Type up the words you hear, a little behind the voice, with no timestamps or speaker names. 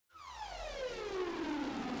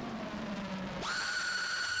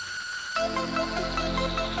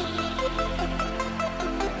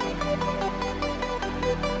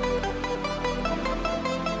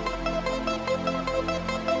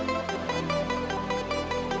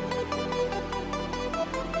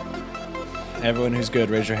Everyone who's good,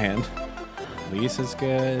 raise your hand. Lisa's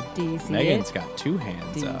good. Do you see Megan's it? got 2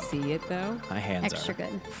 hands Do you up. see it, though? My hands Extra are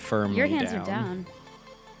good. firmly Your hands down. are down.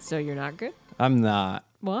 So you're not good? I'm not.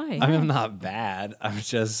 Why? I'm not bad. I'm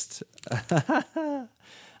just...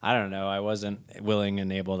 I don't know. I wasn't willing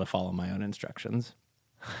and able to follow my own instructions.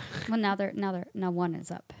 Well, now one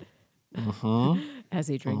is up. As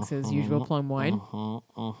he drinks his usual plum wine.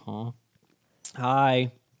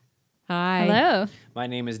 Hi. Hi. Hello. My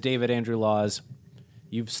name is David Andrew Laws.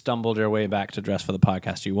 You've stumbled your way back to dress for the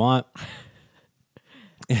podcast you want.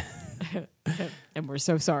 And we're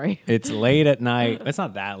so sorry. It's late at night. It's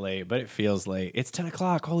not that late, but it feels late. It's 10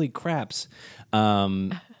 o'clock. Holy craps.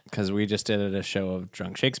 Because we just did a show of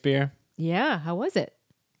Drunk Shakespeare. Yeah. How was it?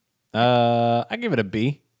 I give it a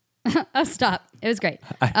B. Oh, stop! It was great.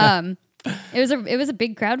 It was a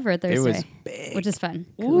big crowd for a Thursday. It was big. Which is fun.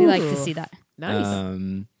 We like to see that.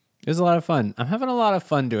 Nice. It was a lot of fun. I'm having a lot of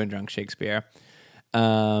fun doing Drunk Shakespeare.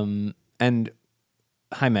 And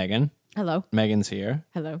hi, Megan. Hello. Megan's here.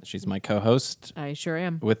 Hello. She's my co-host I sure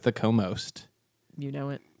am. with the co-most. You know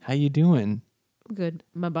it. How you doing? Good.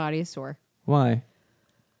 My body is sore. Why?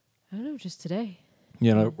 I don't know, just today.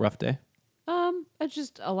 You had a rough day? It's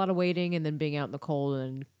just a lot of waiting and then being out in the cold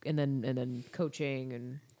and then coaching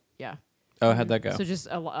and yeah. Oh, how'd that go? So just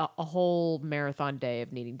a whole marathon day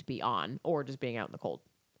of needing to be on or just being out in the cold.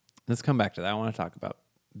 Let's come back to that. I want to talk about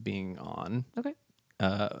being on. Okay.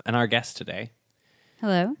 And our guest today.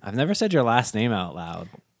 Hello. I've never said your last name out loud.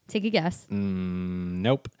 Take a guess.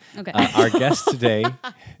 Nope. Okay. Our guest today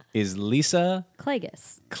is Lisa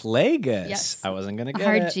Klages. Klages. Yes. I wasn't going to get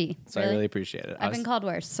Hard it. G. So I Really? really appreciate it. I've been called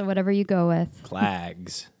worse, so whatever you go with.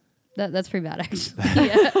 Klages. That's pretty bad, actually.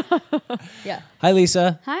 Yeah. Hi,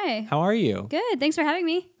 Lisa. Hi. How are you? Good. Thanks for having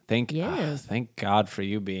me. Yes. Thank God for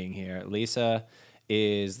you being here. Lisa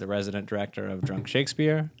is the resident director of Drunk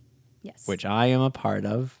Shakespeare, Yes. which I am a part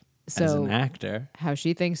of as So- an actor. How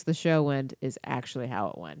she thinks the show went is actually how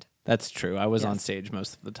it went. That's true. I was on Yes. stage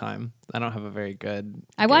most of the time. I don't have a very good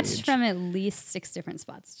I watched gauge. from at least 6 different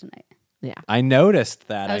spots tonight. Yeah. I noticed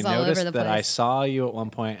that. I was all over noticed the that I place. saw you at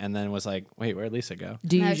one point and then was like, wait, where'd Lisa go?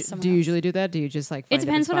 Do you No, it's someone do you else. usually do that? Do you just like It find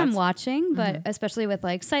depends what different I'm spots? watching, but especially with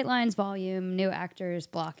like sightlines, volume, new actors,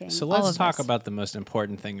 blocking. So all let's of talk this. about the most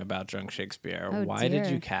important thing about Drunk Shakespeare. Oh, Why did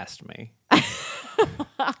dear. you cast me?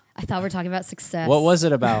 I thought we were talking about success. What was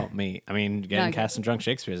it about me? I mean, getting okay. cast in Drunk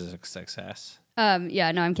Shakespeare is a success.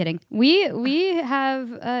 Yeah, no, I'm kidding. We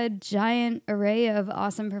have a giant array of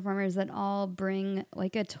awesome performers that all bring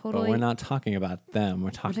like a But totally. we're not talking about them. We're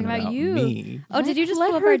talking talking about about you. me. Oh, did you just Let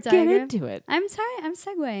pull up her our get diagram? into it. I'm sorry. I'm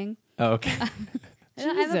segueing. Oh, okay. I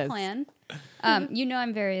have a Jesus. plan. You know,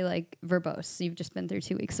 I'm very like verbose. You've just been through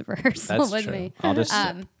 2 weeks of rehearsal That's with true. me. I'll just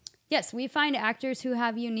Yes, we find actors who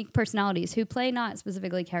have unique personalities, who play not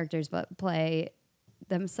specifically characters, but play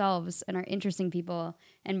themselves and are interesting people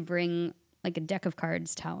and bring like a deck of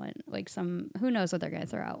cards talent. Like who knows what they're going to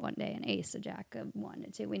throw out one day, an ace, a jack, a 1,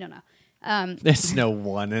 a 2. We don't know. There's no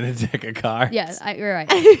one in a deck of cards. Yeah, you're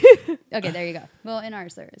right. Okay, there you go. Well, in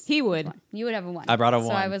ours there is. He would. One. You would have a 1. I brought a So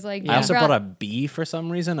 1. I was like, I also you brought a B for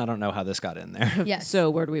some reason. I don't know how this got in there. Yes. So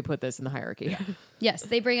where do we put this in the hierarchy? Yes,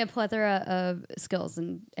 they bring a plethora of skills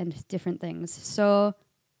and different things. So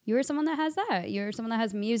you are someone that has that. You're someone that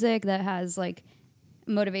has music, that has like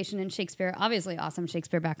motivation in Shakespeare. Obviously, awesome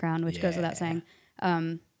Shakespeare background, which goes without saying.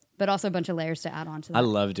 But also a bunch of layers to add on to that. I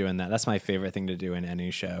love doing that. That's my favorite thing to do in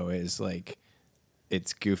any show is like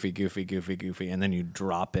it's goofy, and then you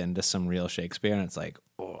drop into some real Shakespeare and it's like,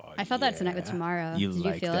 oh, I felt that tonight with Tomorrow. You Did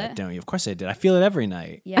like you feel that, it? don't you? Of course I did. I feel it every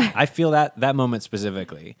night. Yeah. I feel that moment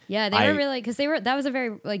specifically. Yeah, they were really because that was a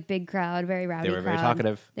very like big crowd, very rowdy. They were very crowd.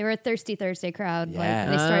 talkative. They were a Thirsty Thursday crowd. Yeah. Like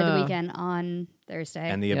they started the Oh. weekend on Thursday.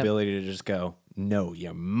 And the Yep. ability to just go, no,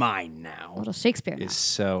 you're mine now a little Shakespeare now. is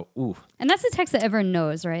so, ooh. And that's the text that everyone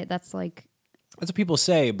knows, right? That's like That's what people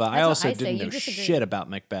say, but I That's what also I say. didn't You know disagree. shit about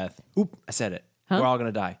Macbeth. Oop, I said it. Huh? We're all going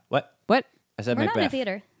to die. What? What? I said we're not in a Macbeth.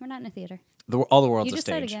 theater. We're not in a theater. All the world's You a just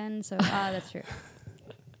said stage. again, so that's true.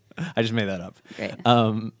 I just made that up. Great.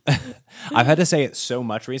 I've had to say it so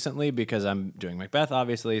much recently because I'm doing Macbeth,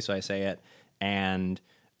 obviously, so I say it. And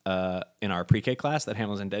in our pre-K class that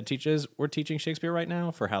Hamilton Dead teaches, we're teaching Shakespeare right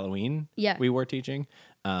now for Halloween. Yeah. We were teaching.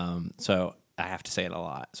 So I have to say it a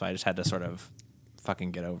lot. So I just had to sort of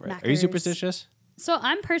fucking get over it. Are you Knackers. superstitious? So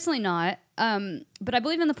I'm personally not, but I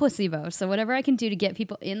believe in the placebo. So whatever I can do to get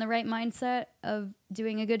people in the right mindset of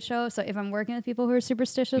doing a good show. So if I'm working with people who are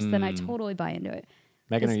superstitious, then I totally buy into it.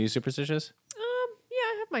 Megan, are you superstitious? Yeah,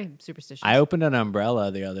 I have my superstitions. I opened an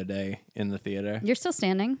umbrella the other day in the theater. You're still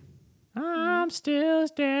standing. I'm still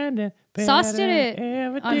standing. Sauce did better it than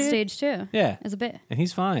ever on did. stage too. Yeah. As a bit. And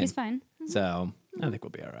he's fine. He's fine. So I think we'll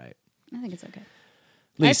be all right. I think it's okay.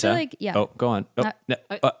 Lisa. I feel like, yeah. Oh, go on. Oh, no.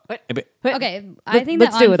 Okay, I think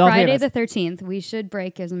that let's do on it, all three of Friday us. the 13th, we should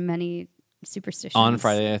break as many superstitions. On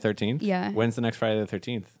Friday the 13th? Yeah. When's the next Friday the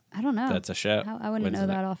 13th? I don't know. That's a show. I wouldn't When's know the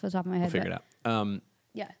that ne- off the top of my head. We'll figure it out.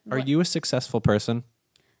 Yeah. Are you a successful person?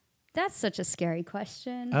 That's such a scary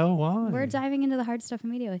question. Oh, why? We're diving into the hard stuff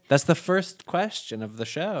immediately. That's the first question of the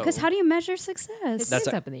show. Because how do you measure success? That's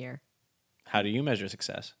up in the air. How do you measure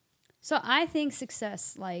success? So I think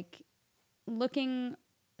success, like looking.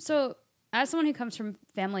 So as someone who comes from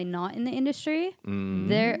family not in the industry,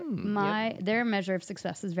 their measure of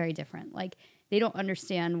success is very different. Like they don't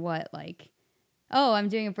understand what like, oh, I'm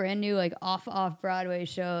doing a brand new like off Broadway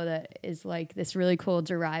show that is like this really cool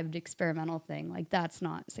derived experimental thing. Like that's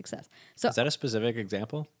not success. So Is that a specific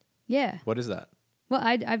example? yeah. What is that? Well,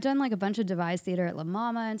 I've done like a bunch of devised theater at La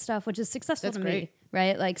Mama and stuff, which is successful That's to great. me,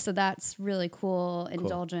 right? Like, so that's really cool,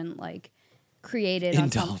 indulgent, like created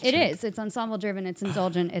ensemble. Indulgent. It is. It's ensemble driven. It's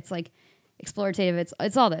indulgent. It's like explorative.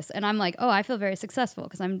 It's all this, and I'm like, oh, I feel very successful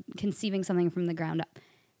because I'm conceiving something from the ground up.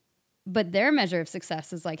 But their measure of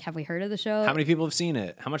success is like, have we heard of the show? How many people have seen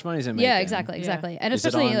it? How much money is it making? Yeah, exactly. And Is it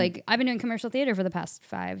especially on- like I've been doing commercial theater for the past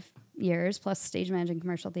 5 years, plus stage managing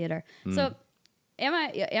commercial theater. So am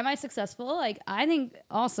I successful? Like I think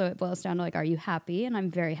also it boils down to like, are you happy? And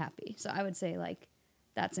I'm very happy. So I would say like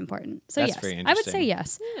that's important. So That's yes, very I would say interesting.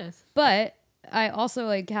 yes. Yes. But I also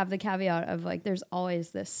like have the caveat of like there's always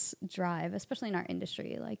this drive, especially in our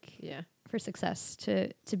industry, like Yeah. for success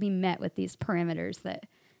to be met with these parameters that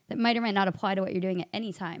might or might not apply to what you're doing at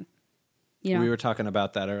any time. You know? We were talking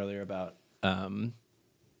about that earlier about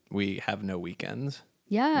we have no weekends.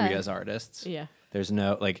 Yeah. We as artists. Yeah. There's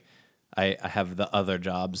no like I have the other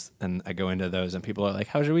jobs and I go into those and people are like,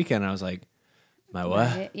 "How was your weekend?" And I was like, "My what?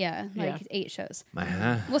 Right? Yeah, like Yeah. 8 shows. My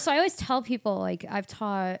huh?" Well, so I always tell people, like, I've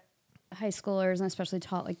taught high schoolers and especially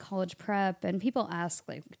taught like college prep, and people ask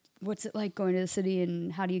like, what's it like going to the city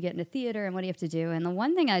and how do you get into theater and what do you have to do? And the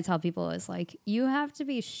one thing I tell people is like, you have to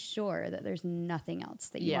be sure that there's nothing else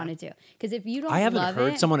that you Yeah. want to do. Because if you don't I haven't love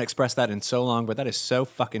heard it, someone express that in so long, but that is so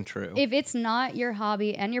fucking true. if it's not your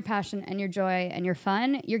hobby and your passion and your joy and your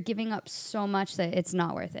fun, you're giving up so much that it's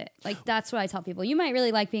not worth it. Like that's what I tell people. You might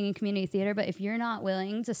really like being in community theater, but if you're not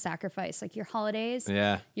willing to sacrifice like your holidays,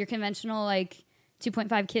 Yeah. your conventional like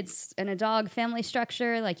 2.5 kids and a dog family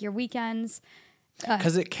structure, like your weekends.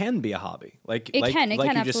 Because it can be a hobby. Like It can, you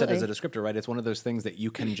just said as a absolutely. descriptor, right? It's one of those things that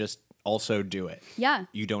you can just also do it. Yeah.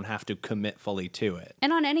 You don't have to commit fully to it.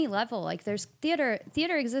 And on any level, like there's theater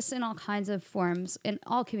exists in all kinds of forms in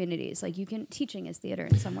all communities. Like teaching is theater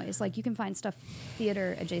in some ways. Like you can find stuff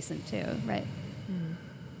theater adjacent too, right?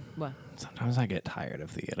 What? Sometimes I get tired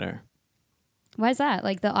of theater. Why is that?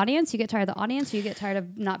 Like the audience, you get tired of the audience, or you get tired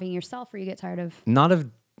of not being yourself, or you get tired of Not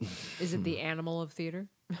of Is it the animal of theater?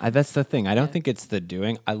 that's the thing. I don't think it's the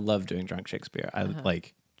doing. I love doing drunk Shakespeare. I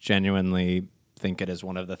like genuinely think it is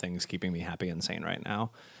one of the things keeping me happy and sane right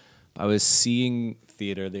now. I was seeing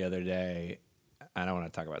theater the other day. I don't want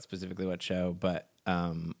to talk about specifically what show, but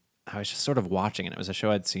I was just sort of watching it. It was a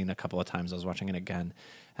show I'd seen a couple of times. I was watching it again,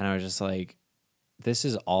 and I was just like, this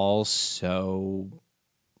is all so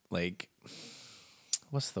like,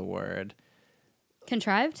 what's the word?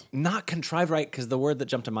 contrived. Not contrived, right? Because the word that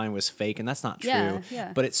jumped to mind was fake, and that's not true. Yeah,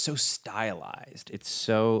 yeah. But it's so stylized. It's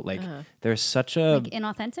so like there's such a Like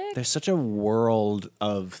inauthentic. there's such a world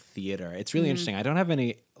of theater. It's really interesting. I don't have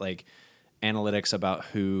any like analytics about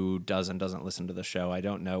who does and doesn't listen to the show. I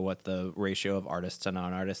don't know what the ratio of artists and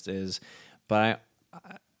non-artists is, but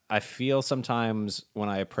I feel sometimes when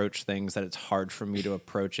I approach things that it's hard for me to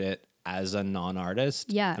approach it as a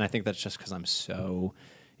non-artist. Yeah. And I think that's just because I'm so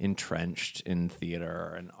entrenched in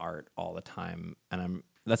theater and art all the time. And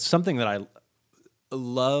that's something that I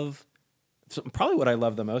love. Probably what I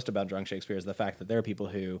love the most about Drunk Shakespeare is the fact that there are people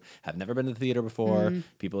who have never been to the theater before,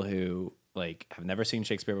 people who like have never seen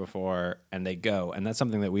Shakespeare before, and they go. And that's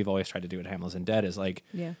something that we've always tried to do at Hamlet and Dead is like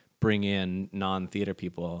bring in non-theater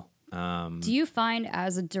people. Do you find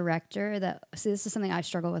as a director that, see, this is something I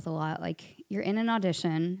struggle with a lot. Like you're in an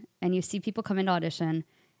audition and you see people come into audition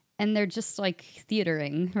and they're just like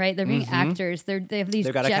theatering, right? They're being actors. They have these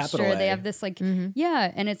They've got a gesture. capital A. They have this like,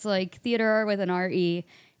 yeah. And it's like theater with an R-E.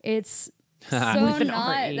 It's so With an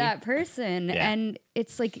not R-E. that person. Yeah. And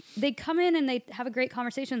it's like, they come in and they have a great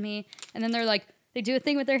conversation with me. And then they're like, they do a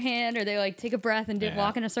thing with their hand or they like take a breath and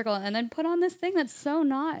walk in a circle and then put on this thing that's so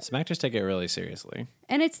not. Some actors take it really seriously.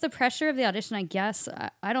 And it's the pressure of the audition, I guess.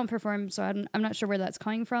 I don't perform, so I'm not sure where that's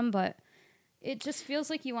coming from, but it just feels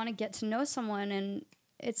like you want to get to know someone, and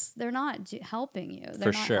they're not helping you.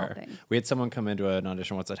 They're For not sure. helping. We had someone come into an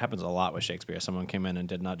audition once. That happens a lot with Shakespeare. Someone came in and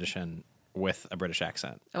did an audition with a British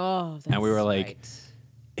accent. Oh, that's And we were like, right.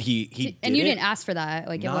 he And did you it. didn't ask for that.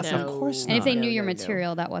 Like, it Not- wasn't. of course And if they not. knew No, your no, no.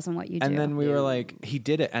 material, that wasn't what you do. And then we were like, he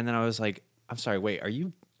did it. And then I was like, I'm sorry, wait, are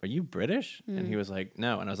you British? And he was like,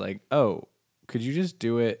 no. And I was like, oh, could you just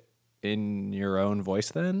do it in your own voice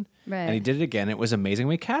then? Right. And he did it again. It was amazing.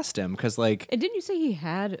 We cast him because, like, And didn't you say he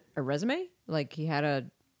had a resume? Like he had a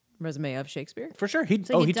resume of Shakespeare? for sure, he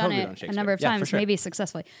So he he'd done totally it done Shakespeare a number of Yeah, for times, sure. maybe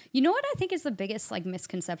successfully. You know what I think is the biggest like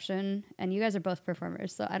misconception? And you guys are both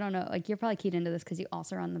performers, so I don't know. Like, you're probably keyed into this because you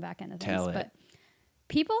also are on the back end of things. Tell it. But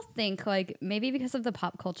people think, like, maybe because of the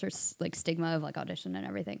pop culture like stigma of like audition and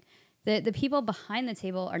everything, that the people behind the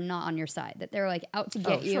table are not on your side, that they're like out to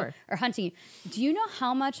get you sure. or hunting you. Do you know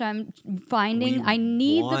how much I'm finding? We I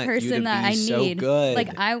need want the you person to that be I so need. good. Like,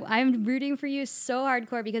 I'm rooting for you so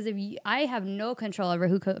hardcore because I have no control over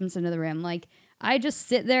who comes into the room. Like, I just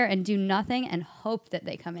sit there and do nothing and hope that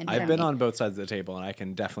they come in. I've for been me. on both sides of the table, and I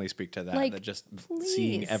can definitely speak to that. Like, That just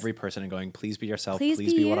seeing please. every person and going, please be yourself, Please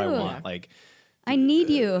please be be what I you. want. Like, I need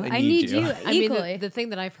you. I I need need you. you I mean, equally. the thing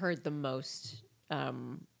that I've heard the most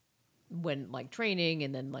when like training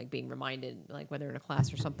and then like being reminded, like whether in a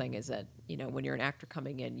class or something, is that, you know, when you're an actor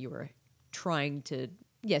coming in, you were trying to,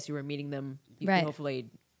 yes, you were meeting them. You Right. can hopefully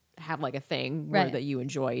have like a thing where Right. that you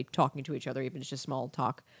enjoy talking to each other, even if it's just small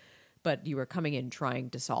talk. But you were coming in trying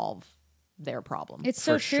to solve their problem. It's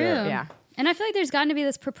so For true. sure. Yeah. And I feel like there's gotten to be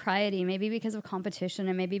this propriety, maybe because of competition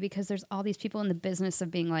and maybe because there's all these people in the business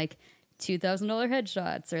of being like $2,000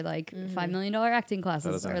 headshots or like $5 million acting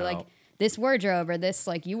classes doesn't or like help. this wardrobe or this,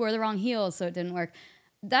 like, you wore the wrong heels, so it didn't work.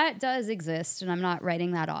 That does exist, and I'm not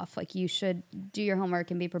writing that off. Like, you should do your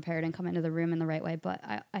homework and be prepared and come into the room in the right way. But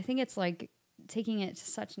I think it's like taking it to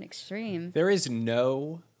such an extreme. there is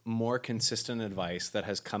no more consistent advice that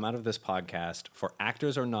has come out of this podcast for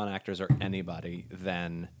actors or non-actors or anybody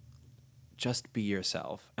than just be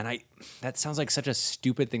yourself. And that sounds like such a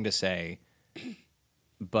stupid thing to say,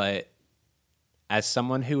 but as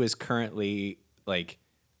someone who is currently like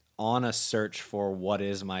on a search for what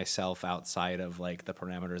is myself outside of like the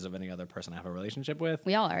parameters of any other person I have a relationship with,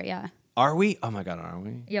 We all are, yeah. are we? Oh my God, are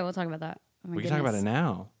we? Yeah, we'll talk about that. Oh my We can talk about it goodness.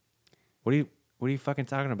 now. What are you fucking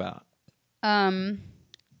talking about?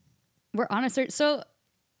 We're on a search. So,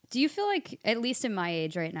 do you feel like, at least in my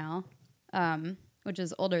age right now, which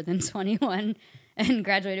is older than 21 and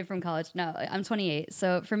graduated from college? No, I'm 28.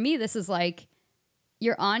 So, for me, this is like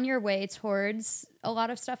you're on your way towards a lot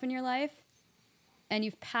of stuff in your life and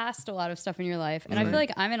you've passed a lot of stuff in your life. And I feel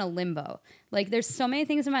like I'm in a limbo. Like, there's so many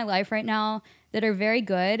things in my life right now that are very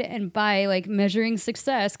good. And by like measuring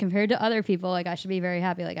success compared to other people, like, I should be very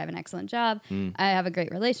happy. Like, I have an excellent job. I have a great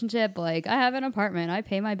relationship. Like, I have an apartment. I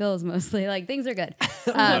pay my bills mostly. Like, things are good.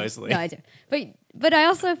 Mostly. No, I do. But I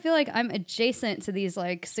also feel like I'm adjacent to these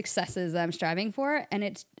like successes that I'm striving for.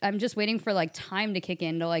 And I'm just waiting for like time to kick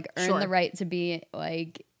in to like earn Sure. the right to be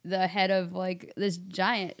like the head of like this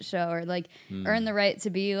giant show, or like earn the right to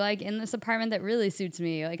be like in this apartment that really suits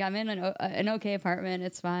me. Like, I'm in an okay apartment.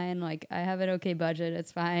 It's fine. Like, I have an okay budget.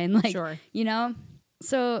 It's fine. Like, Sure. you know?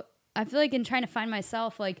 So I feel like in trying to find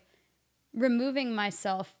myself, like removing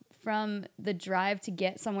myself from the drive to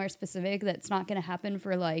get somewhere specific that's not going to happen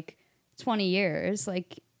for like 20 years.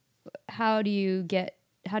 Like, how do you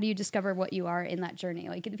discover what you are in that journey?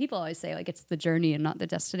 Like, people always say like it's the journey and not the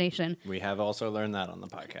destination. We have also learned that on the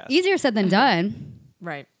podcast. Easier said than done,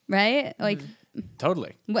 Right. right? Like,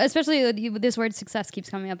 Totally. especially with this word success keeps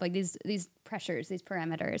coming up, like these pressures, these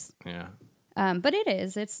parameters. Yeah. But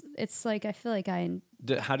it's like, I feel like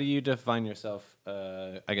How do you define yourself,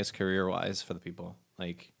 I guess, career-wise for the people?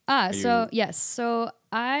 Like, yes. So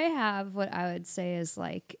I have what I would say is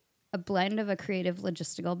like a blend of a creative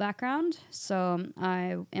logistical background. So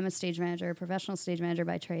I am a stage manager, professional stage manager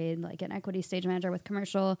by trade, like an equity stage manager with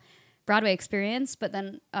commercial Broadway experience, but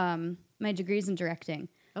then my degree's in directing.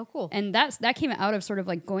 Oh, cool. And that came out of sort of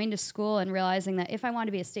like going to school and realizing that if I want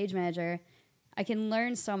to be a stage manager, I can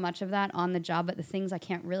learn so much of that on the job, but the things I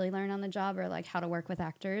can't really learn on the job are like how to work with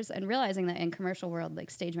actors, and realizing that in commercial world, like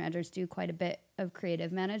stage managers do quite a bit of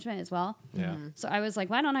creative management as well. yeah. So I was like,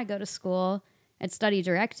 why don't I go to school and study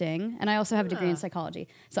directing? And I also have a degree in psychology.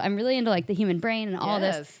 So I'm really into like the human brain and all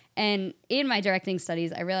this. Yes. And in my directing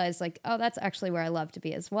studies, I realized like, oh, that's actually where I love to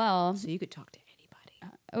be as well. So you could talk to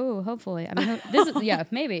anybody. Oh, hopefully. I mean, yeah,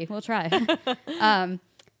 maybe we'll try. And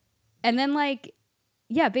then like,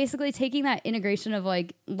 yeah, basically taking that integration of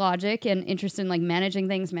like logic and interest in like managing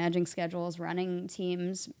things, managing schedules, running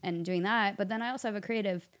teams, and doing that. But then I also have a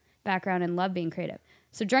creative background and love being creative.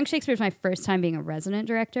 So Drunk Shakespeare is my first time being a resident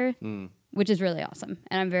director. which is really awesome.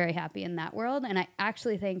 And I'm very happy in that world. And I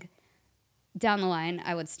actually think down the line,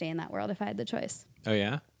 I would stay in that world if I had the choice. Oh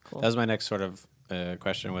yeah, Cool. That was my next sort of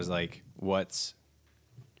question. Was like, what's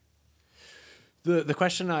the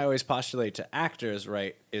question I always postulate to actors?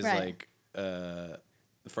 Right, is Right. like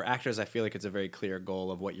for actors, I feel like it's a very clear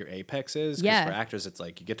goal of what your apex is. 'Cause Yeah. For actors, it's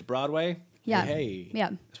like you get to Broadway. Yeah. Hey.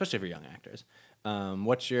 Yeah. Especially for young actors.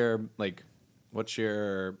 What's your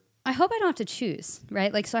I hope I don't have to choose,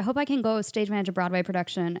 right? Like, so I hope I can go stage manage a Broadway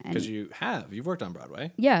production. because And you've worked on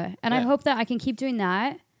Broadway. yeah, and I Yeah. hope that I can keep doing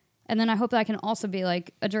that. And then I hope that I can also be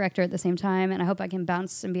like a director at the same time. And I hope I can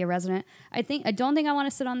bounce and be a resident. I don't think I want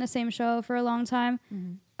to sit on the same show for a long time.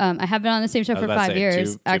 I have been on the same show I was for about to 5 say,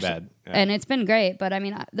 years, too actually, bad. Yeah. and it's been great. But I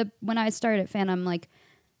mean, when I started at Phantom, like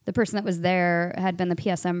the person that was there had been the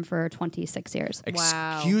PSM for 26 years.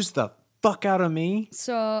 Wow. Excuse the fuck out of me.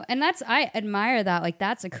 So, and I admire that. Like,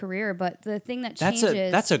 that's a career. But the thing that That's changes. a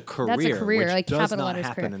career. That's a career. Which Like, does capital not letters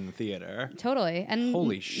happen career. in the theater. Totally. And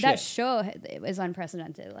Holy shit. that show is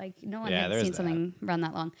unprecedented. Like, no one Yeah, had there's seen that. something run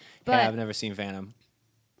that long. But Yeah, I've never seen Phantom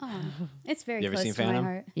it's very You ever close seen to my Phantom?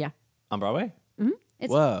 heart. Yeah. on Broadway.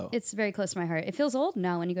 It's, Whoa. It's very close to my heart. It feels old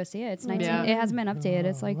now when you go see it. It's 19. Yeah. It hasn't been updated.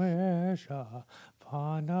 It's like, Wish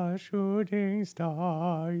upon a shooting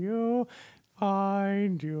star, you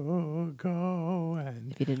find you go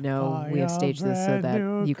and If you didn't know, we have staged this so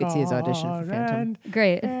that you could see his audition for Phantom.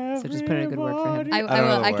 great. So just put in a good word for him. I don't know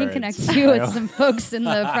will. the I can words. connect you with some folks in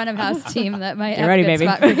the front of house team that might Get have ready, a good baby.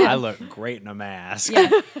 spot for you. I look great in a mask. Yeah.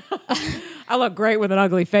 I look great with an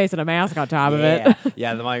ugly face and a mask on top of Yeah. it.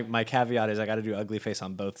 Yeah, my caveat is I got to do ugly face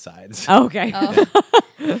on both sides. Okay.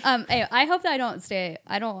 Anyway, I hope that I don't stay.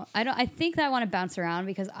 I think that I want to bounce around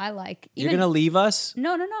because I like. You're Even, going to leave us?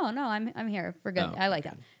 No. I'm here. We're good. Oh, I like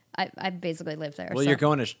that. I basically live there. Well, so. you're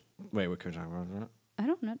going to... Wait, what can we talk about? I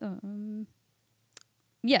don't know.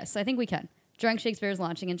 Yes, I think we can. Drunk Shakespeare is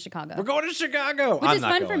launching in Chicago. We're going to Chicago. Which I'm is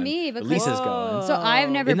not fun for going. me But because- Lisa's going. So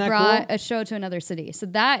I've never Isn't that brought cool? a show to another city. So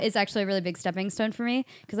that is actually a really big stepping stone for me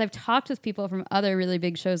because I've talked with people from other really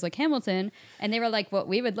big shows like Hamilton, and they were like, what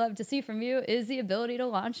we would love to see from you is the ability to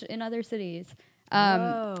launch in other cities,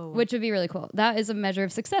 Whoa. which would be really cool. That is a measure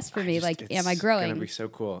of success for me. Like, am I It's going growing? to be so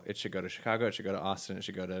cool. It should go to Chicago. It should go to Austin. It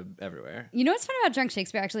should go to everywhere. You know what's fun about Drunk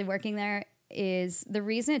Shakespeare actually working there is the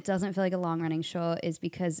reason it doesn't feel like a long running show is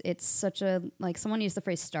because it's such a, like, someone used the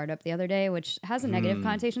phrase startup the other day, which has a negative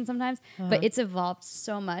connotation sometimes, but it's evolved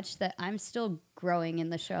so much that I'm still growing in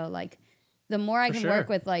the show. Like, the more I For can sure. work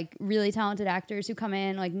with like really talented actors who come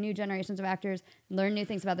in, like new generations of actors, learn new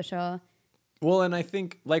things about the show. Well, and I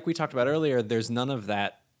think, like we talked about earlier, there's none of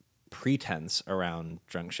that pretense around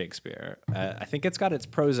Drunk Shakespeare. I think it's got its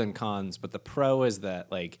pros and cons, but the pro is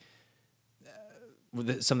that, like,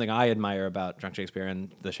 something I admire about Drunk Shakespeare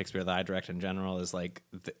and the Shakespeare that I direct in general is, like,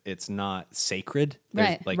 it's not sacred. There's,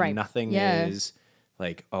 Right. Like, Right. nothing Yeah. is,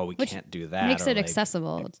 like, oh, we Which can't do that. makes or, it like,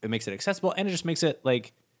 accessible. It makes it accessible, and it just makes it,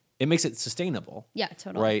 like, it makes it sustainable. Yeah,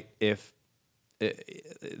 totally. Right? If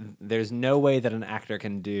there's no way that an actor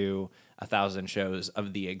can do 1,000 shows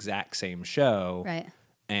of the exact same show Right.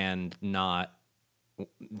 and not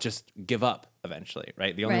just give up eventually,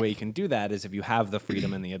 right? The only Right. way you can do that is if you have the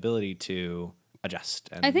freedom and the ability to adjust.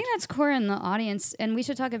 And I think that's core in the audience, and we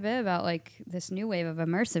should talk a bit about like this new wave of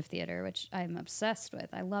immersive theater, which I'm obsessed with.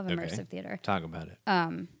 I love immersive theater. Talk about it.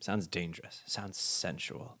 Sounds dangerous. Sounds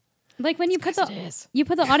sensual. Like when you put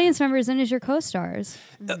the audience members in as your co-stars,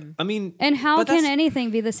 I mean, and how but can that's- anything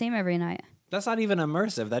be the same every night? That's not even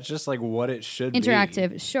immersive. That's just like what it should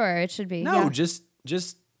Interactive, be. sure, it should be. No, yeah.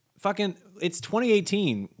 just fucking. It's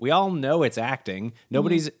 2018. We all know it's acting.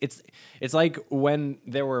 Nobody's. It's like when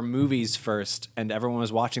there were movies first, and everyone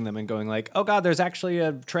was watching them and going like, "Oh God, there's actually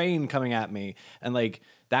a train coming at me," and like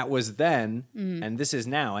that was then, and this is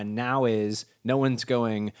now, and now is no one's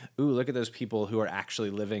going, "Ooh, look at those people who are actually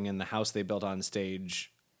living in the house they built on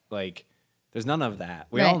stage." Like, there's none of that.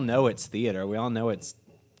 We all Right. know it's theater. We all know it's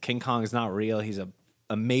King Kong is not real. He's a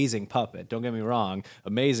amazing puppet. Don't get me wrong,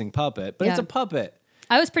 amazing puppet, but it's Yeah. a puppet.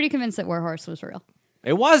 I was pretty convinced that Warhorse was real.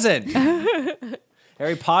 It wasn't.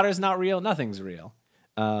 Harry Potter's not real. Nothing's real.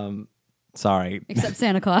 Sorry. Except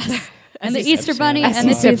Santa Claus and the Except Easter Bunny Santa and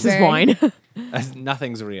the He sips his Tooth Fairy. wine.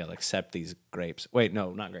 Nothing's real except these grapes. Wait,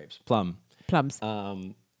 no, not grapes. Plum. Plums.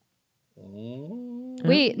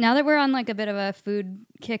 Wait, now that we're on like a bit of a food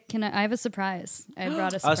kick, I have a surprise. I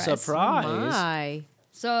brought a A surprise. surprise. My.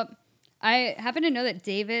 So I happen to know that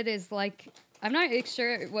David is like, I'm not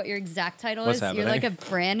sure what your exact title What's is. You're happening? like a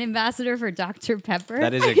brand ambassador for Dr. Pepper.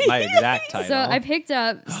 That is my exact title. So I picked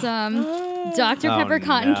up some Dr. Oh, Pepper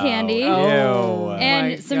cotton no. candy Ew. my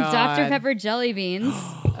and some God. Dr. Pepper jelly beans.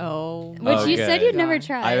 Oh, Which Oh, you said good. you'd never I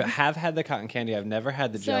tried. have had the cotton candy. I've never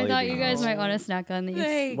had the So jelly I thought you guys beans. might want to snack on these.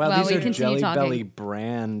 Thank Wow, while these we are continue Jelly talking. Belly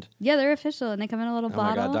brand. Yeah, they're official and they come in a little Oh my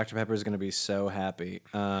bottle. god, Dr. Pepper is going to be so happy.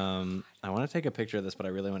 I want to take a picture of this, but I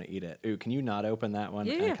really want to eat it. Ooh, can you not open that one?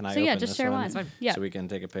 Yeah. Can I So yeah, open just this share one? one. Fine. Yeah. So we can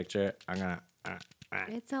take a picture. I'm going to...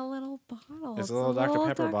 it's a little bottle. It's a little Dr.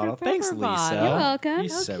 Pepper bottle. Pepper Thanks, Lisa. bottle. You're welcome.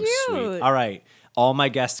 You're How so cute. sweet. All right. All my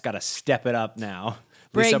guests got to step it up now.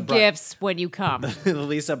 Bring Lisa brought- gifts when you come.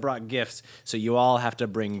 Lisa brought gifts, so you all have to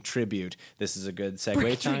bring tribute. This is a good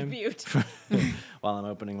segue time Tribute. while I'm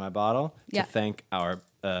opening my bottle Yeah. to thank our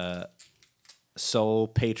sole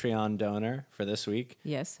Patreon donor for this week,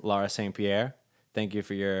 Yes. Laura St. Pierre. Thank you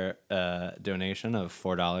for your donation of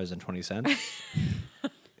 $4.20.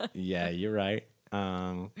 Yeah, you're right.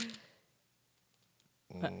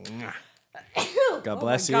 God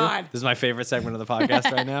bless you. God. This is my favorite segment of the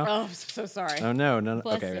podcast right now. Oh, I'm so sorry. Oh no.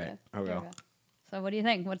 Bless Okay, you. right. I'll There go. we go. So what do you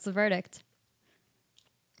think? What's the verdict?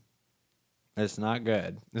 It's not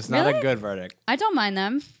good. It's not a Really? good verdict. I don't mind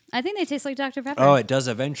them. I think they taste like Dr. Pepper. Oh, it does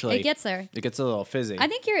eventually. It gets there. It gets a little fizzy. I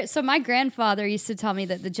think you're. So my grandfather used to tell me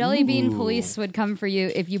that the jelly bean police would come for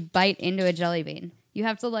you if you bite into a jelly bean. You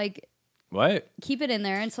have to like What? keep it in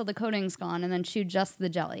there until the coating's gone, and then chew just the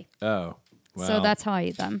jelly. Oh. Well, So that's how I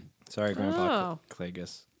eat them. sorry, Grandpa Oh.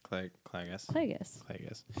 Klages. Klages.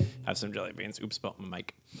 Klages. Have some jelly beans. Oops, spelled my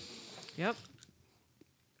mic. Yep.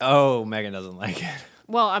 Oh, Megan doesn't like it.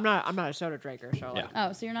 Well, I'm not a soda drinker, so Yeah.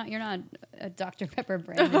 Oh, so you're not a Dr. Pepper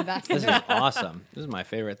brand This ambassador. is awesome. This is my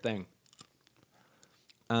favorite thing.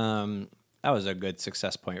 That was a good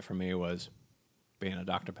success point for me, was being a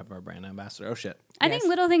Dr. Pepper brand ambassador. Oh shit. I think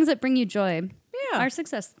little things that bring you joy Yeah. are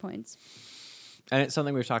success points. And it's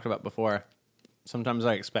something we've talked about before. Sometimes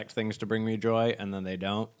I expect things to bring me joy and then they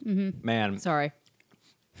don't. Mm-hmm. Man, Sorry.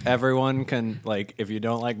 everyone can, like, if you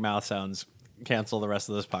don't like mouth sounds, cancel the rest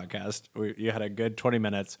of this podcast. You had a good 20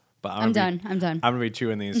 minutes, but I'm done. I'm going to be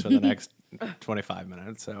chewing these for the next 25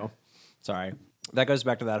 minutes. So, sorry. That goes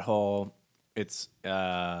back to that whole, it's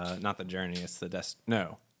not the journey, it's the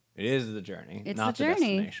no, it is the journey, It's not the the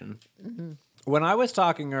journey. destination. Mm-hmm. When I was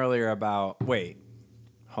talking earlier about, wait,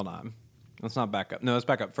 hold on. Let's not back up. No, let's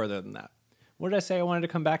back up further than that. What did I say I wanted to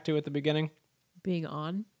come back to at the beginning? Being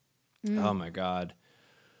on. Oh my God.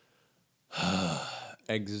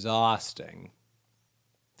 Exhausting.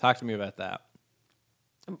 Talk to me about that.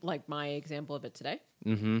 Like my example of it today.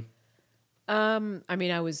 Mm-hmm. I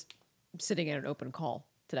mean, I was sitting at an open call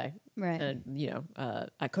today. Right. And,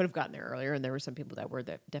 I could have gotten there earlier, and there were some people that were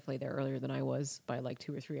definitely there earlier than I was by like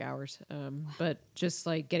 2 or 3 hours. But just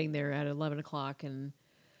like getting there at 11 o'clock and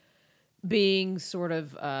being sort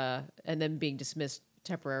of, and then being dismissed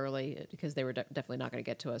temporarily because they were definitely not going to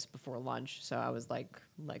get to us before lunch. So I was like,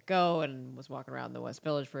 let go, and was walking around the West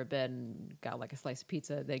Village for a bit and got like a slice of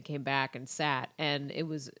pizza. Then came back and sat, and it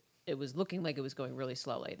was looking like it was going really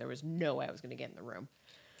slowly. There was no way I was going to get in the room.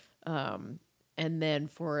 And then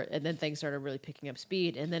things started really picking up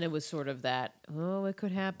speed. And then it was sort of that, oh, it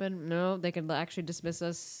could happen. No, they could actually dismiss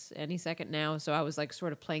us any second now. So I was like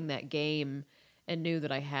sort of playing that game and knew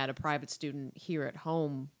that I had a private student here at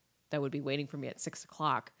home that would be waiting for me at 6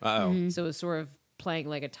 o'clock. Uh-oh. So it was sort of playing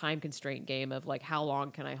like a time constraint game of like, how long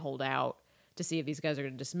can I hold out to see if these guys are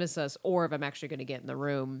going to dismiss us or if I'm actually going to get in the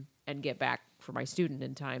room and get back for my student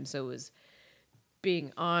in time. So it was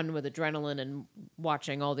being on with adrenaline and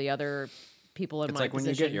watching all the other people in It's my like when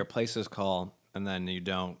position. you get your places call and then you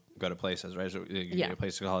don't go to places, right? So you get your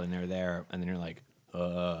places call and they're there and then you're like,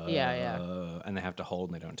 Yeah. and they have to hold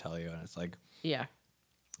and they don't tell you. And it's like Yeah.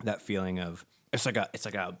 that feeling of, it's like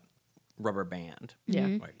a rubber band.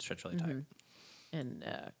 Yeah. Right, stretch really tight. And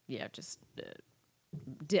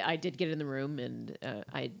I did get in the room, and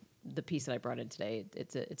the piece that I brought in today,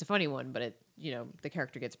 it's a funny one, but the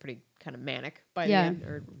character gets pretty kind of manic by the end,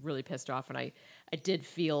 or really pissed off, and I did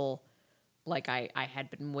feel like I had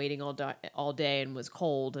been waiting all day and was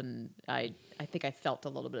cold, and I think I felt a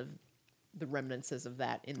little bit of the remnants of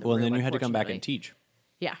that in the Well, room. and then you had to come back unfortunately. and teach.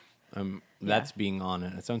 Yeah. That's being on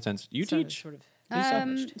in its own sense. You So teach. sort of.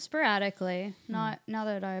 Sporadically. Not now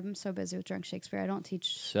that I'm so busy with Drunk Shakespeare. I don't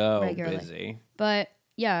teach So regularly. busy. But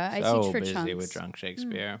yeah, I So teach for busy chunks. with Drunk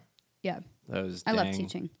Shakespeare. Yeah, Those I dang, love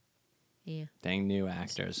teaching. Yeah. dang new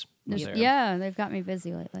actors. There's- There. Yeah, they've got me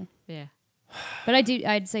busy lately. Yeah. But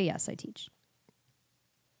I'd say yes, I teach.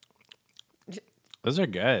 Those are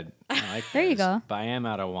good. I like There you those. go. But I am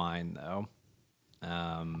out of wine though.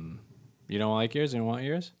 You don't like yours? You don't want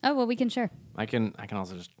yours? Oh well, we can share. I can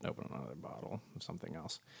also just open another bottle of something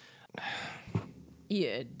else.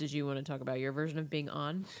 Yeah. Did you want to talk about your version of being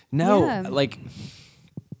on? No, Yeah. like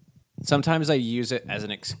sometimes I use it as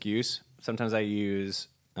an excuse. Sometimes I use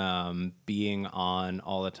being on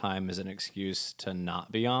all the time is an excuse to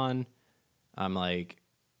not be on, I'm like,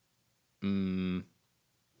 all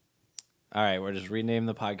right, we'll just rename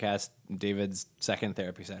the podcast David's second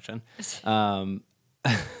therapy session. Wait,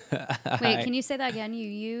 can you say that again? You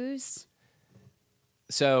use?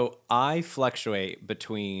 So I fluctuate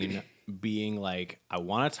between being like, I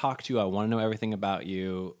want to talk to you, I want to know everything about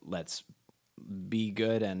you, let's be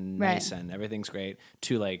good and nice and everything's great,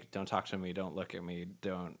 to like, don't talk to me, don't look at me,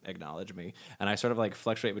 don't acknowledge me. And I sort of like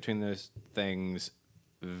fluctuate between those things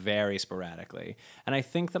very sporadically. And I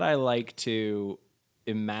think that I like to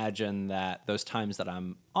imagine that those times that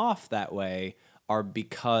I'm off that way are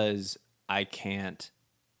because I can't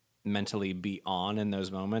mentally be on in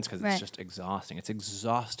those moments, because it's just exhausting. It's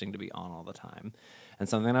exhausting to be on all the time. And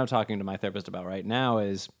something I'm talking to my therapist about right now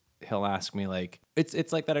is he'll ask me like,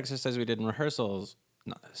 it's like that exercise we did in rehearsals.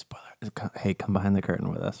 No, spoiler. Hey, come behind the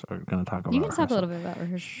curtain with us. We're going to talk about You can rehearsal. talk a little bit about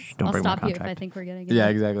rehearsal. Don't I'll break my stop you if contract. I think we're getting Yeah,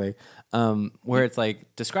 exactly. Where it's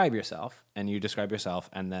like, describe yourself, and you describe yourself,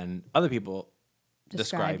 and then other people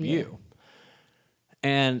describe you.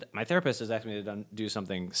 And my therapist has asked me to do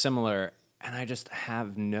something similar, and I just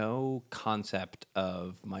have no concept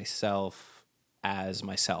of myself as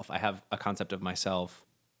myself. I have a concept of myself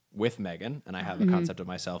with Megan, and I have a concept of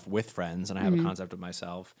myself with friends, and I have a concept of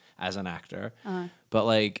myself as an actor. But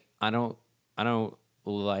like, I don't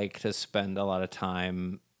like to spend a lot of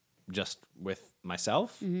time just with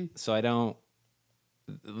myself. So I don't.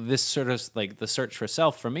 This sort of like the search for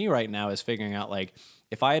self for me right now is figuring out like,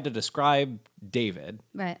 if I had to describe David,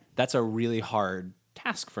 that's a really hard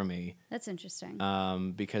task for me. That's interesting.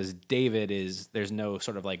 Because David there's no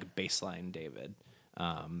sort of like baseline David.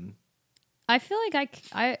 I feel like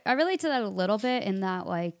I relate to that a little bit in that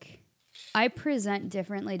like I present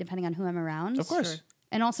differently depending on who I'm around. Of course. Sure.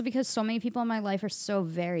 And also because so many people in my life are so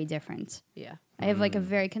very different. Yeah. I have like a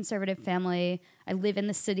very conservative family. I live in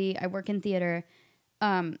the city. I work in theater.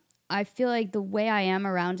 I feel like the way I am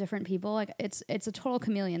around different people, like it's a total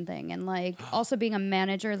chameleon thing. And like also being a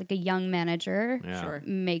manager, like a young manager, Sure.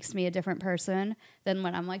 makes me a different person than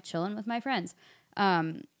when I'm like chilling with my friends.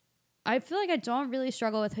 I feel like I don't really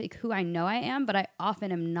struggle with like who I know I am, but I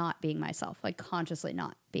often am not being myself, like consciously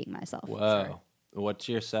not being myself. Whoa. Sure. What's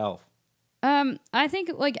yourself? I think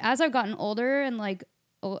like as I've gotten older and like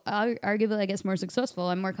arguably I guess more successful,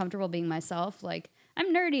 I'm more comfortable being myself. Like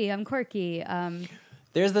I'm nerdy, I'm quirky.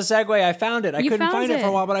 There's the segue. I found it. I couldn't found find it for a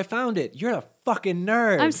it. while, but I found it. You're a fucking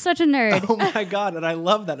nerd. I'm such a nerd. Oh my God. And I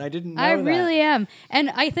love that. I didn't know I that. really am. And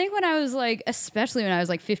I think when I was like, especially when I was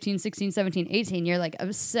like 15, 16, 17, 18, you're like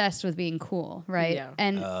obsessed with being cool, right? Yeah.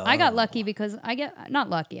 And I got lucky because not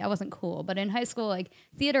lucky, I wasn't cool, but in high school, like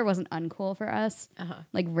theater wasn't uncool for us.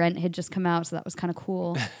 Like Rent had just come out, so that was kind of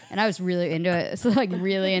cool. And I was really into it. So like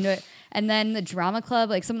really into it. And then the drama club,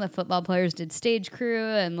 like some of the football players did stage crew,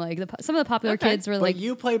 and like some of the popular kids were But like,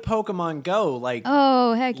 you play Pokemon Go, like,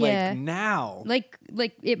 oh heck like yeah, now. like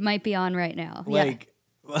it might be on right now. Like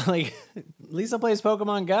Lisa plays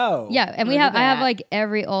Pokemon Go. Yeah, and Look at I have that. like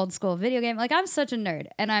every old school video game. Like I'm such a nerd,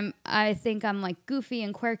 and I think I'm like goofy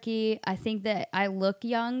and quirky. I think that I look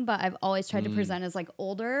young, but I've always tried to present as like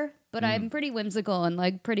older. But I'm pretty whimsical and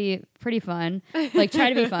like pretty fun. Like try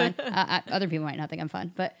to be fun. Other people might not think I'm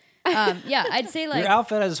fun, but yeah, I'd say like Your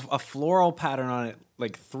outfit has a floral pattern on it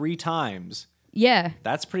like 3 times. yeah.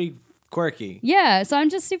 That's pretty quirky. Yeah, so I'm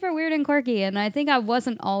just super weird and quirky, and I think I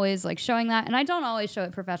wasn't always like showing that, and I don't always show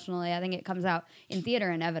it professionally. I think it comes out in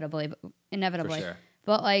theater inevitably. For sure.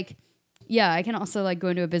 But like, yeah, I can also like go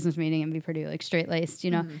into a business meeting and be pretty like straight laced,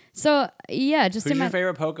 you know. So yeah, just Who's in your my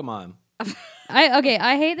favorite Pokemon?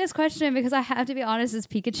 I hate this question because I have to be honest, it's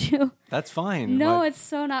Pikachu. That's fine. No, What- it's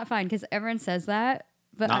so not fine because everyone says that.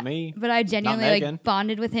 But Not me. But I genuinely Megan. like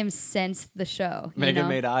bonded with him since the show. Megan you know?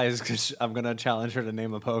 made eyes because I'm going to challenge her to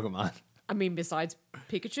name a Pokemon. I mean, besides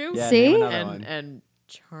Pikachu Yeah, See? name another one. and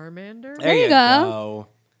Charmander. There you you go. go.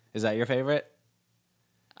 Is that your favorite?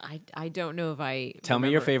 I don't know if I Tell me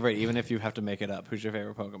your remember. favorite, even if you have to make it up. Who's your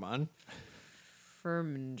favorite Pokemon?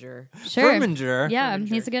 Firminger, Sure. Firminger. Yeah, Firminger.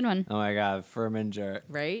 he's a good one. Oh my God, Firminger.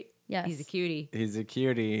 right? Yes. He's a cutie. He's a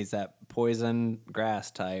cutie. He's that poison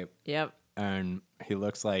grass type, Yep. and he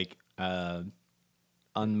looks like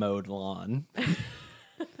unmowed lawn.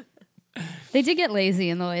 They did get lazy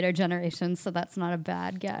in the later generations, so that's not a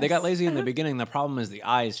bad guess. They got lazy in the beginning. The problem is the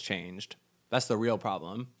eyes changed. That's the real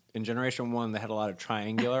problem. In Generation 1, they had a lot of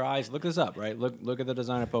triangular eyes. Look this up, right? Look at the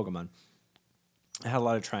design of Pokemon. It had a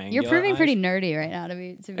lot of triangular You're proving eyes. pretty nerdy right now to be.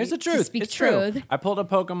 It's the to truth. speak It's truth. true. I pulled a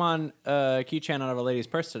Pokemon keychain out of a lady's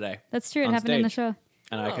purse today. That's true. It on happened in the stage. show.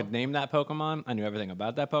 And I Oh. could name that Pokemon. I knew everything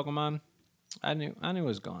about that Pokemon. I knew what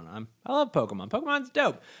was going on. I love Pokemon. Pokemon's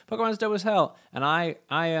dope. Pokemon's dope as hell. And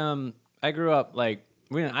I grew up like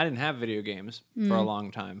I didn't have video games for a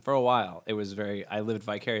long time. For a while, it was I lived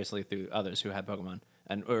vicariously through others who had Pokemon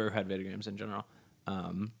or had video games in general.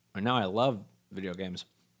 And now I love video games.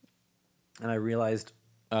 And I realized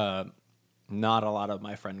not a lot of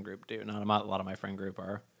my friend group do. Not a lot of my friend group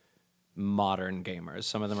are modern gamers.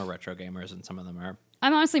 Some of them are retro gamers, and some of them are.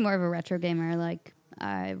 I'm honestly more of a retro gamer. Like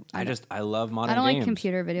I love modern. I don't games. like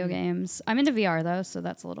computer video games. I'm into VR though, so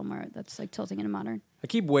that's a little more. That's like tilting into modern. I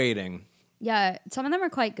keep waiting. Yeah, some of them are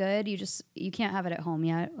quite good. You can't have it at home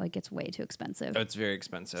yet. Like it's way too expensive. It's very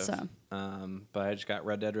expensive. So, but I just got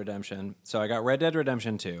Red Dead Redemption. So I got Red Dead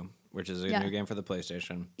Redemption 2, which is a new game for the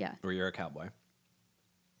PlayStation. Yeah, where you're a cowboy.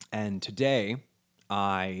 And today,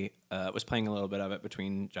 I was playing a little bit of it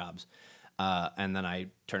between jobs, and then I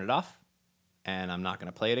turned it off, and I'm not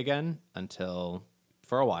going to play it again until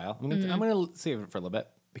for a while. I'm going to save it for a little bit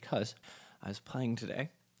because I was playing today.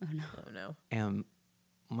 Oh no! And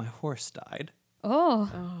my horse died. Oh.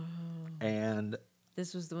 And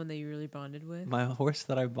this was the one that you really bonded with? My horse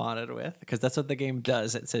that I bonded with, because that's what the game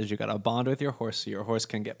does. It says you got to bond with your horse so your horse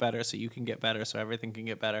can get better, so you can get better, so everything can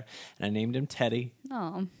get better. And I named him Teddy.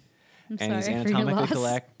 Oh. And he's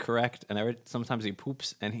anatomically correct. And sometimes he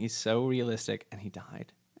poops, and he's so realistic, and he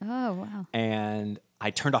died. Oh, wow. And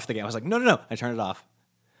I turned off the game. I was like, no. I turned it off.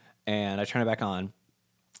 And I turned it back on.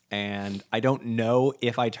 And I don't know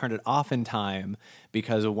if I turned it off in time,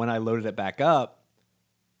 because when I loaded it back up,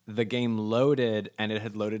 the game loaded, and it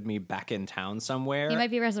had loaded me back in town somewhere. He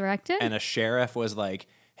might be resurrected? And a sheriff was like,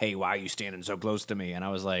 hey, why are you standing so close to me? And I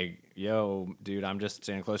was like, yo, dude, I'm just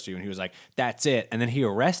standing close to you. And he was like, that's it. And then he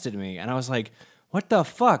arrested me. And I was like, what the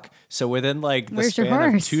fuck? So within like the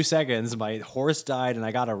span of 2 seconds, my horse died and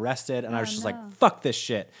I got arrested. And I was just like, fuck this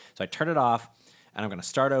shit. So I turned it off, and I'm going to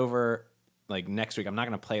start over like next week. I'm not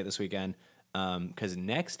going to play it this weekend because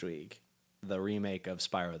next week the remake of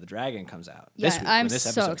Spyro the Dragon comes out. Yeah, this week, I'm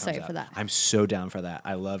so excited for that. I'm so down for that.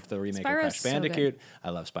 I loved the remake of Crash Bandicoot. I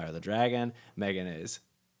love Spyro the Dragon. Megan is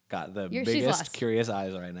got the biggest curious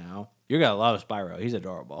eyes right now. You're going to love Spyro. He's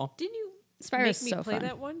adorable. Didn't you Spyro's make me play fun.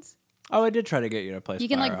 that once? Oh, I did try to get you to play Spyro. You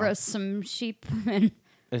can like roast some sheep. And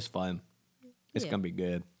it's fun. It's going to be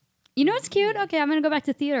good. You know what's cute? Okay, I'm going to go back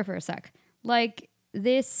to theater for a sec. Like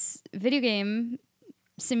this video game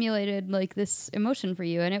simulated like this emotion for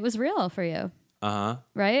you, and it was real for you. Uh-huh.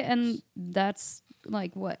 Right? And that's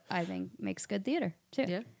like what I think makes good theater too.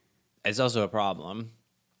 Yeah. It's also a problem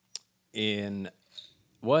in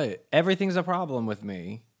what? Everything's a problem with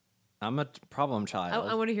me. I'm a problem child.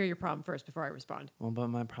 I want to hear your problem first before I respond. Well, but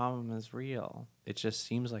my problem is real. It just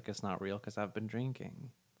seems like it's not real because I've been drinking.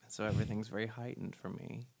 So everything's very heightened for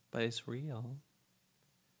me. But it's real.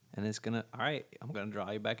 And it's going to... All right, I'm going to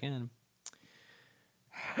draw you back in.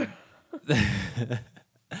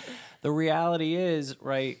 The reality is,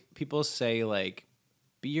 right, people say, like,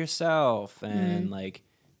 be yourself and, like,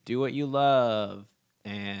 do what you love.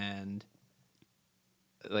 And,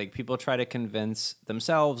 like, people try to convince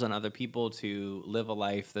themselves and other people to live a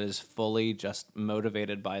life that is fully just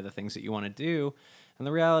motivated by the things that you want to do. And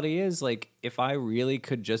the reality is, like, if I really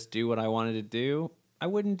could just do what I wanted to do, I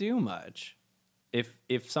wouldn't do much.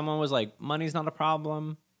 If someone was like, money's not a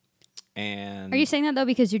problem, and... Are you saying that, though,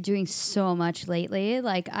 because you're doing so much lately?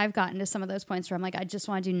 Like, I've gotten to some of those points where I'm like, I just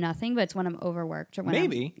want to do nothing, but it's when I'm overworked or when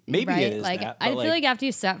maybe right? it is like, that. I feel like after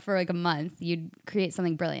you set for like a month, you'd create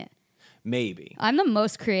something brilliant. Maybe. I'm the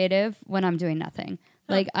most creative when I'm doing nothing.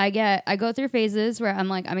 Like, I go through phases where I'm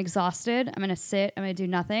like, I'm exhausted, I'm going to sit, I'm going to do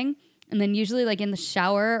nothing. And then usually, like, in the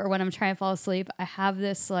shower or when I'm trying to fall asleep, I have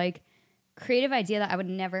this, like, creative idea that I would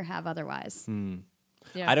never have otherwise.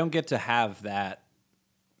 Yeah. I don't get to have that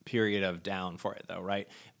period of down for it, though, right?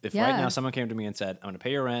 If right now someone came to me and said, I'm going to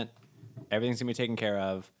pay your rent, everything's going to be taken care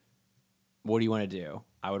of, what do you want to do?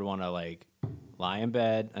 I would want to, like, lie in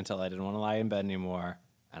bed until I didn't want to lie in bed anymore,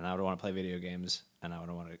 and I would want to play video games, and I would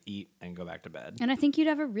want to eat and go back to bed. And I think you'd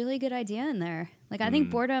have a really good idea in there. Like, I think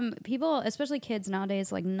boredom, people, especially kids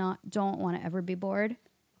nowadays, like, don't want to ever be bored.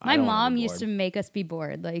 My mom used to make us be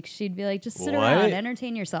bored. Like, she'd be like, just sit around,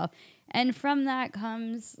 entertain yourself. And from that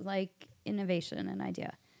comes, like, innovation and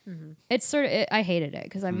idea. Mm-hmm. It's sort of, I hated it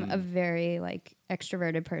because I'm a very, like,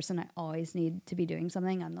 extroverted person. I always need to be doing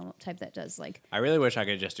something. I'm the type that does, like... I really wish I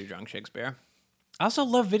could just do drunk Shakespeare. I also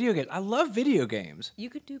love video games. I love video games. You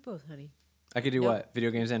could do both, honey. I could do what?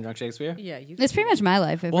 Video games and drunk Shakespeare? Yeah, you could. It's pretty much my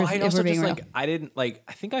life. Well, I also just, like, I didn't, like,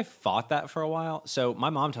 I think I fought that for a while. So my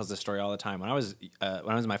mom tells this story all the time. When I was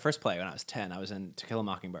in my first play, when I was 10, I was in To Kill a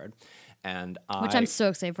Mockingbird. And Which I'm so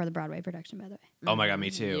excited for the Broadway production, by the way. oh my God,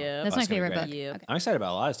 me too. Yeah. That's Oh, my it's gonna be favorite great. book. Yep. Okay. I'm excited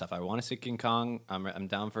about a lot of stuff. I want to see King Kong. I'm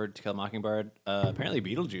down for To Kill a Mockingbird. Apparently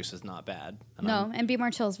Beetlejuice is not bad. And No, and Be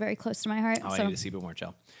More Chill is very close to my heart. I so need to see Bit More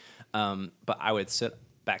Chill. But I would sit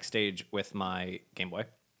backstage with my Game Boy,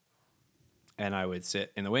 and I would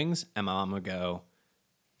sit in the wings, and my mom would go,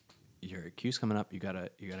 "Your cue's coming up. You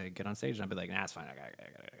gotta get on stage." And I'd be like, "Nah, it's fine. I got it."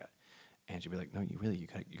 And she'd be like, "No, you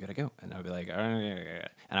gotta go." And I'd be like, and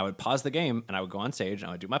I would pause the game, and I would go on stage, and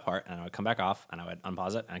I would do my part, and I would come back off, and I would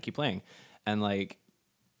unpause it, and I'd keep playing. And like,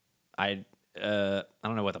 I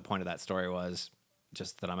don't know what the point of that story was,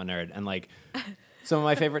 just that I'm a nerd. And like, some of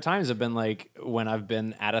my favorite times have been like when I've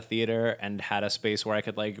been at a theater and had a space where I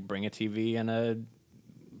could like bring a TV and a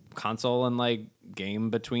console and like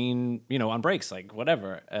game between, on breaks, like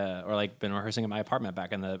whatever, or like been rehearsing in my apartment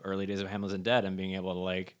back in the early days of Hamilton Dead and being able to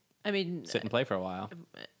like I mean, sit and play for a while.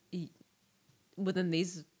 within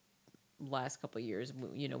these last couple of years,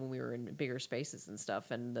 when we were in bigger spaces and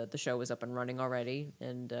stuff, and the show was up and running already,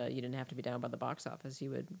 and you didn't have to be down by the box office.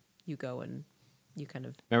 You go and you kind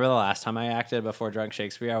of Remember the last time I acted before Drunk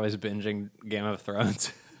Shakespeare? I was binging Game of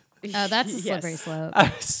Thrones. Oh, that's a Yes. slippery slope.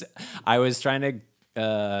 I was trying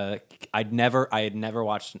to. I had never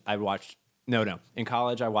watched. No. In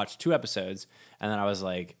college, I watched 2 episodes, and then I was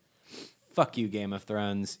like, "Fuck you, Game of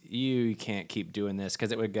Thrones. You can't keep doing this,"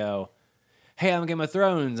 because it would go, "Hey, I'm Game of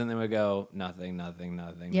Thrones," and then it would go nothing,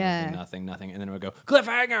 Yeah. nothing, and then it would go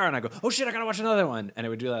cliffhanger, and I go, "Oh shit, I gotta watch another one," and it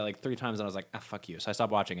would do that like 3 times, and I was like, "Ah, fuck you," so I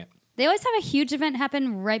stopped watching it. They always have a huge event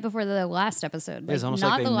happen right before the last episode. It's almost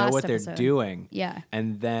not like they the know last what they're episode. doing. Yeah.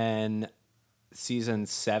 And then season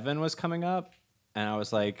 7 was coming up, and I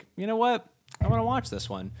was like, you know what? I want to watch this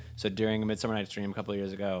one. So during a Midsummer Night's Dream a couple of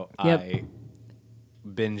years ago, Yep. I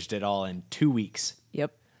binged it all in 2 weeks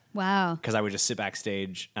Yep. Wow. because I would just sit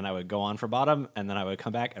backstage and I would go on for Bottom, and then I would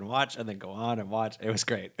come back and watch, and then go on and watch. It was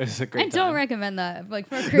great. It was a great I don't time. recommend that. Like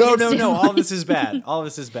for a No. creative All this is bad. All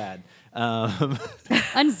this is bad.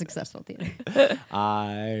 unsuccessful theater.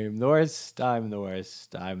 I'm the worst. I'm the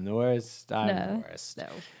worst. I'm the worst. I'm the No. worst. No.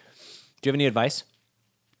 Do you have any advice?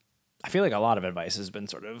 I feel like a lot of advice has been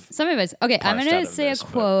sort of Some of us. Okay, I'm parsed gonna out of say this, a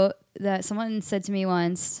but- quote that someone said to me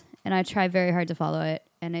once, and I try very hard to follow it,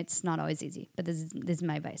 and it's not always easy. But this is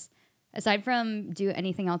my advice. Aside from do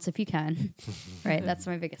anything else if you can, right? That's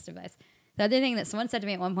my biggest advice. The other thing that someone said to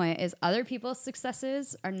me at one point is other people's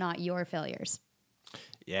successes are not your failures.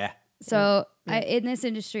 Yeah. So in this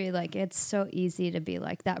industry, like it's so easy to be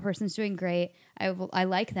like that person's doing great. I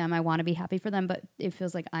like them. I want to be happy for them, but it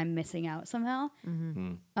feels like I'm missing out somehow.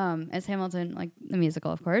 As Hamilton, like the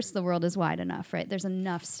musical, of course, the world is wide enough, right? There's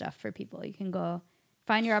enough stuff for people. You can go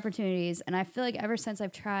find your opportunities. And I feel like ever since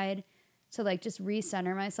I've tried to like just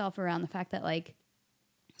recenter myself around the fact that like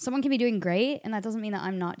someone can be doing great, and that doesn't mean that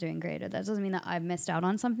I'm not doing great, or that doesn't mean that I've missed out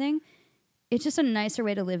on something. It's just a nicer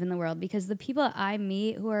way to live in the world, because the people that I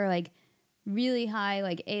meet who are like really high,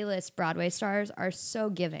 like A-list Broadway stars are so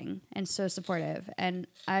giving and so supportive. And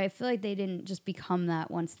I feel like they didn't just become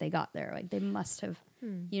that once they got there. Like they must have,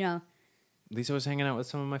 Lisa was hanging out with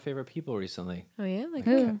some of my favorite people recently. Oh yeah, like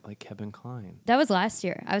Who? Like Kevin Kline. That was last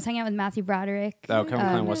year. I was hanging out with Matthew Broderick. Oh, Kevin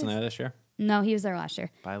Kline wasn't there this year? No, he was there last year.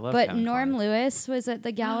 But I love But Kevin Norm Kline. Lewis was at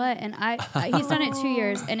the gala, and he's done it 2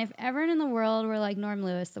 years. And if everyone in the world were like Norm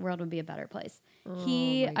Lewis, the world would be a better place.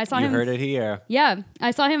 I saw You him. heard it here. Yeah, I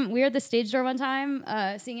saw him. We were at the stage door one time,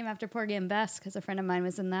 seeing him after Porgy and Bess, because a friend of mine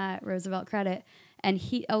was in that Roosevelt credit. And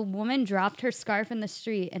a woman dropped her scarf in the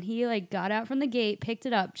street, and he like got out from the gate, picked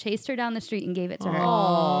it up, chased her down the street, and gave it to her.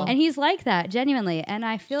 And he's like that, genuinely. And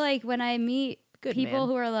I feel like when I meet Good people man.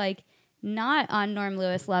 who are like not on Norm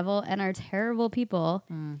Lewis level and are terrible people,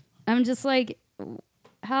 I'm just like,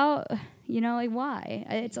 how, like why?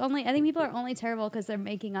 I think people are only terrible because they're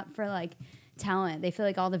making up for like talent. They feel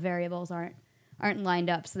like all the variables aren't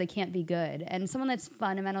lined up, so they can't be good. And someone that's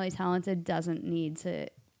fundamentally talented doesn't need to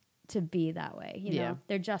be that way. Yeah.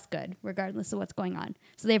 They're just good regardless of what's going on.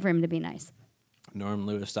 So they have room to be nice.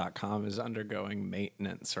 NormLewis.com is undergoing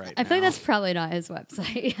maintenance right now. I feel like that's probably not his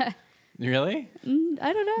website. Really?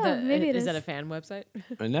 I don't know. Maybe it is. Is that a fan website?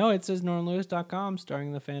 No, it says NormLewis.com,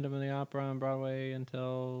 starring the Phantom of the Opera on Broadway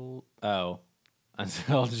until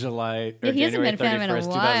July or Yeah, he hasn't January been a fan in a 31st,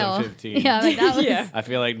 while. 2015. Yeah, like that was. Yeah. I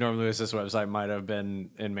feel like Norm Lewis's website might have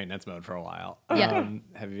been in maintenance mode for a while. Yeah.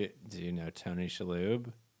 Do you know Tony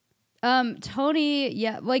Shalhoub? Tony,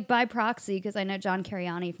 yeah, like by proxy, because I know John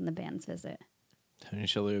Cariani from the band's visit. Tony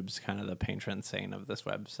Shalhoub's kind of the patron saint of this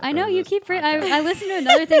website. I know or you this keep. podcast. I listened to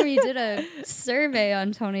another thing where you did a survey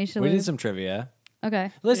on Tony Shalhoub. We did some trivia.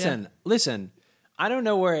 Okay. Listen. I don't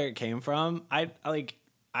know where it came from. I like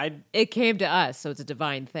It came to us, so it's a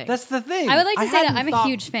divine thing. That's the thing. I would like to say that hadn't I'm a thought-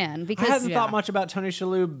 huge fan I because hadn't thought much about Tony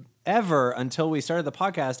Shalhoub ever until we started the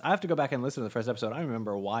podcast. I have to go back and listen to the first episode. I don't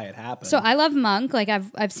remember why it happened. so I love Monk. Like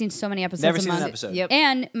I've seen so many episodes Never of seen Monk. an episode. Yep.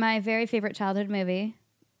 And my very favorite childhood movie,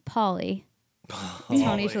 Polly.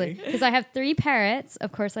 Tony Shalhoub. Because I have 3 parrots.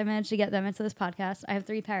 Of course, I managed to get them into this podcast. I have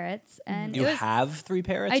 3 parrots, and You have 3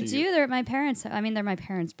 parrots? I Or do. you- They're my parents. I mean, they're my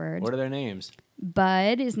parents' birds. What are their names?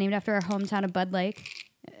 Bud is named after our hometown of Bud Lake.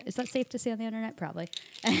 Is that safe to say on the internet? Probably.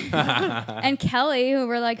 And Kelly, who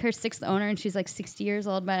we're like her 6th owner, and she's like 60 years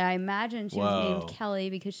old, but I imagine she was Whoa. named Kelly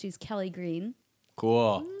because she's Kelly Green.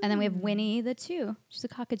 Cool. And then we have Winnie the 2. She's a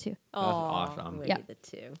cockatoo. awesome. Winnie Yeah. the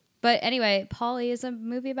two. But anyway, Polly is a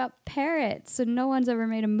movie about parrots. So no one's ever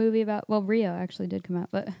made a movie about. Well, Rio actually did come out,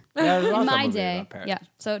 but Yeah, there's also in a my movie day, about parrots. yeah.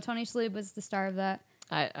 So Tony Shalhoub was the star of that.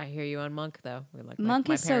 I hear you on Monk though. We like Monk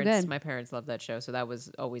my is so parents, good. My parents loved that show, so that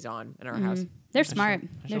was always on in our house. They're smart. I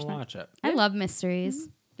They're should smart. watch it. I love mysteries.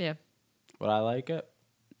 Yeah. Would I like it?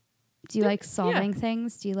 Do you like solving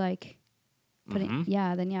things? Do you like putting? Mm-hmm.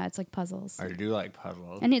 Yeah, then yeah, it's like puzzles, I do like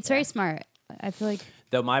puzzles. and it's very smart. I feel like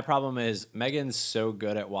Though my problem is Megan's so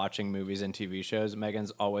good at watching movies and TV shows.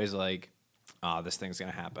 Megan's always like, "Oh, this thing's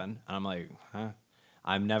gonna happen," and I'm like, "Huh?"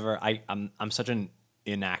 I'm such an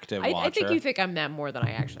inactive watcher. I think you think I'm that more than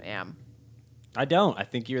I actually am. I don't. I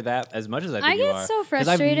think you're that as much as I think I you get are. so 'Cause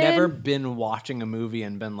frustrated. I've never been watching a movie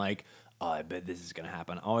and been like, "Oh, I bet this is gonna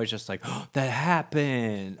happen." I'm always just like, "Oh, that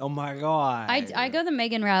happened! Oh my god!" I go the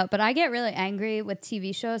Megan route, but I get really angry with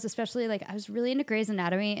TV shows, especially like I was really into Grey's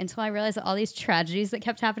Anatomy until I realized that all these tragedies that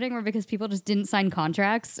kept happening were because people just didn't sign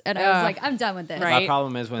contracts, and I was like, I'm done with this. Right. My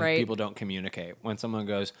problem is when Right. people don't communicate. When someone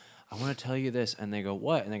goes, "I want to tell you this," and they go,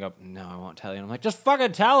 "What?" and they go, "No, I won't tell you." And I'm like, "Just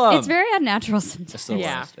fucking tell them." It's very unnatural sometimes. It's the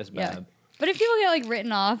Yeah. worst. It's Yeah. bad. But if people get like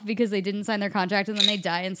written off because they didn't sign their contract and then they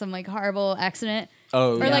die in some like horrible accident,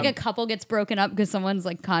 Oh, or yeah. like a couple gets broken up because someone's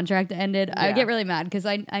like contract ended, I Yeah. get really mad because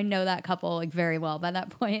I know that couple like very well by that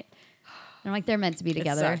point. And I'm like, they're meant to be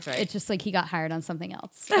together. sucks, right? It's just like he got hired on something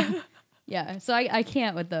else. Yeah, so I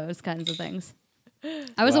can't with those kinds of things.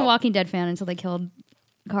 I was a Well- Walking Dead fan until they killed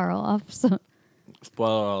Carl off. So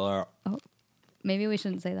Spoiler alert. maybe we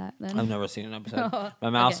shouldn't say that then. I've never seen an episode. Oh, My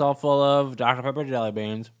mouth's okay. all full of Dr. Pepper jelly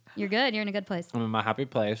beans. You're good. You're in a good place. I'm in my happy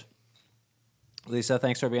place. Lisa,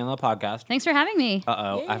 thanks for being on the podcast. Thanks for having me.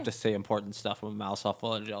 Uh-oh, I have to say important stuff. My mouth's all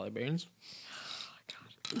full of jelly beans.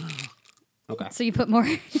 Okay. So you put more.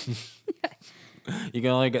 You can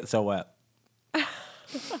only get so wet.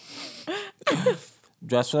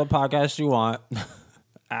 Just for the podcast you want.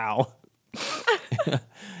 Ow.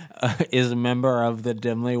 Is a member of the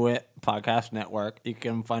Dimly Wit podcast network. You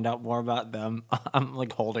can find out more about them. I'm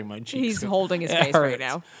like holding my cheeks. He's holding his It face right hurts.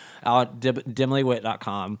 now. At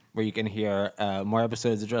dimlywit.com, where you can hear more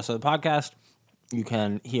episodes of Just for the Podcast. You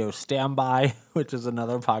can hear Standby, which is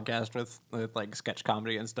another podcast with like sketch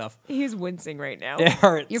comedy and stuff. He's wincing right now. It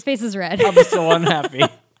hurts. Your face is red. I'm so unhappy.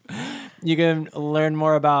 You can learn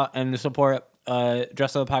more about and support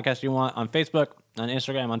Dress Up the Podcast You Want on Facebook, on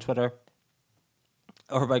Instagram, on Twitter,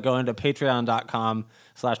 or by going to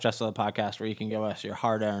patreon.com/Dress Up the Podcast, where you can give us your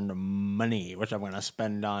hard-earned money, which I'm going to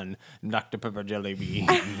spend on Dr. Pepper jelly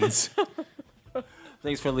beans.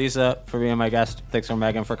 Thanks for Lisa for being my guest. Thanks for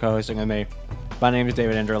Megan for co-hosting with me. My name is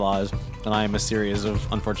David Andrew Laws, and I am a series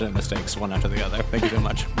of unfortunate mistakes, one after the other. Thank you so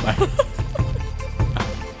much. Bye.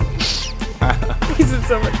 He's in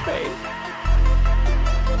so much pain.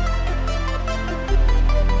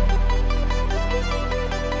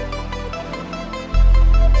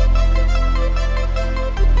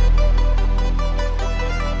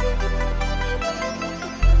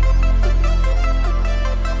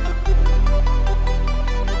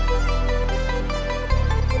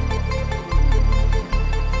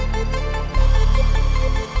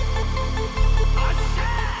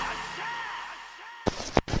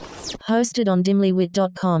 Hosted on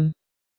dimlywit.com.